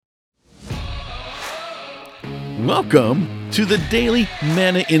Welcome to the Daily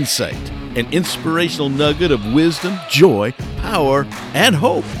Manna Insight, an inspirational nugget of wisdom, joy, power, and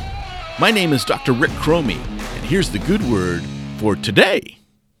hope. My name is Dr. Rick Cromie, and here's the good word for today.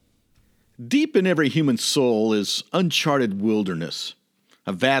 Deep in every human soul is uncharted wilderness,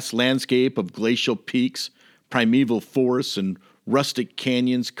 a vast landscape of glacial peaks, primeval forests, and rustic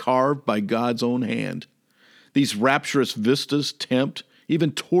canyons carved by God's own hand. These rapturous vistas tempt,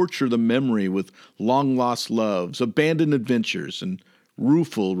 even torture the memory with long-lost loves, abandoned adventures, and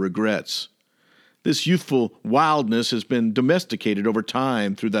rueful regrets. This youthful wildness has been domesticated over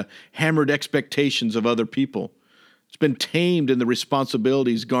time through the hammered expectations of other people. It's been tamed in the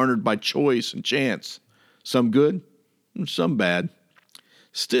responsibilities garnered by choice and chance, some good, some bad.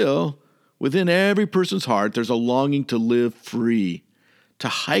 Still, within every person's heart, there's a longing to live free, to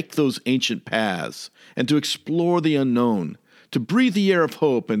hike those ancient paths, and to explore the unknown, to breathe the air of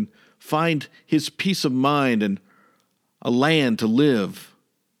hope and find his peace of mind and a land to live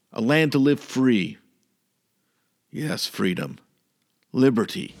free. Yes, freedom,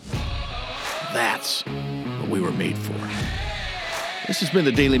 liberty. That's what we were made for. This has been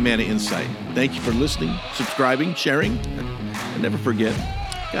the Daily Manna Insight. Thank you for listening, subscribing, sharing, and never forget,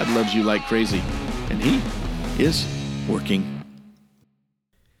 God loves you like crazy, and He is working.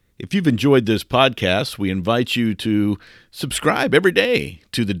 If you've enjoyed this podcast, we invite you to subscribe every day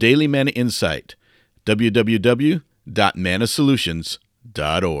to the Daily Manna Insight,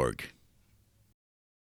 www.mannasolutions.org.